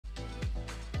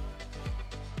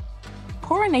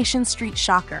Coronation Street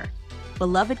shocker.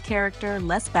 Beloved character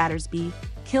Les Battersby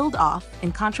killed off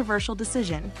in controversial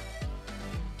decision.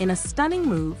 In a stunning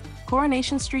move,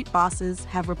 Coronation Street bosses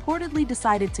have reportedly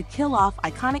decided to kill off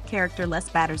iconic character Les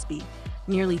Battersby,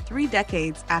 nearly 3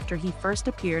 decades after he first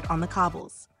appeared on the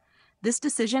cobbles. This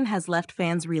decision has left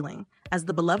fans reeling, as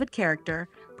the beloved character,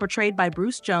 portrayed by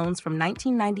Bruce Jones from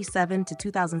 1997 to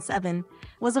 2007,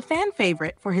 was a fan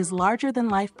favorite for his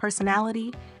larger-than-life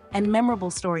personality and memorable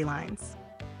storylines.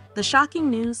 The shocking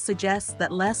news suggests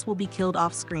that Les will be killed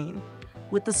off-screen,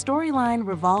 with the storyline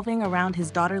revolving around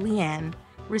his daughter Leanne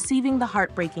receiving the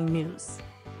heartbreaking news.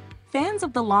 Fans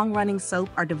of the long-running soap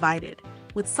are divided,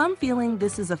 with some feeling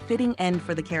this is a fitting end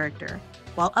for the character,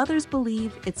 while others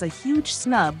believe it's a huge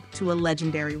snub to a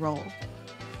legendary role.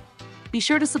 Be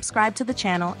sure to subscribe to the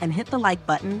channel and hit the like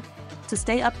button to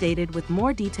stay updated with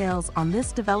more details on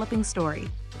this developing story.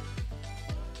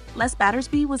 Les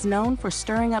Battersby was known for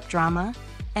stirring up drama,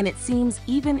 and it seems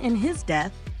even in his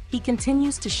death, he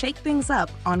continues to shake things up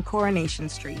on Coronation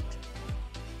Street.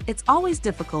 It's always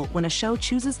difficult when a show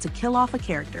chooses to kill off a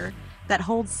character that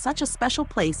holds such a special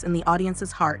place in the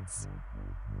audience's hearts.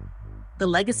 The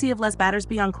legacy of Les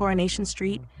Battersby on Coronation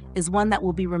Street is one that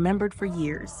will be remembered for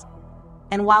years.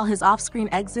 And while his off-screen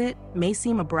exit may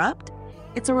seem abrupt,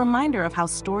 it's a reminder of how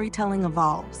storytelling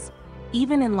evolves,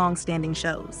 even in long-standing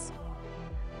shows.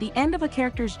 The end of a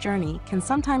character's journey can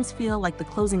sometimes feel like the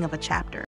closing of a chapter.